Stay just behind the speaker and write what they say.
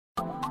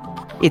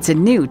It's a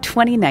new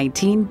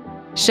 2019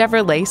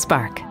 Chevrolet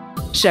Spark.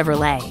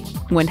 Chevrolet,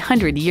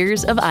 100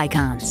 years of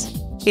icons.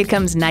 It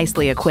comes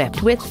nicely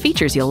equipped with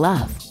features you'll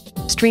love: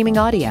 streaming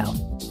audio,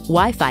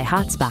 Wi-Fi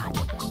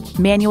hotspot,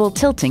 manual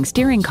tilting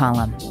steering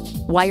column,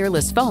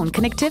 wireless phone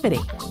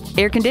connectivity,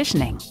 air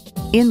conditioning,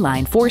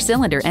 inline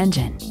 4-cylinder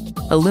engine,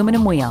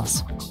 aluminum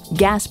wheels,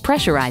 gas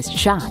pressurized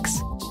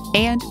shocks,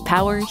 and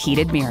power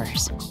heated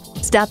mirrors.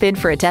 Stop in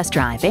for a test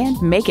drive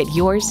and make it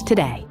yours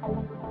today.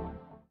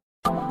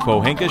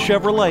 Pohanka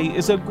Chevrolet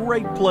is a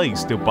great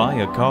place to buy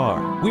a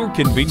car. We're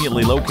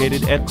conveniently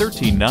located at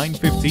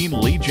 13915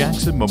 Lee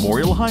Jackson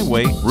Memorial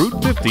Highway, Route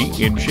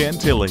 50 in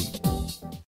Chantilly.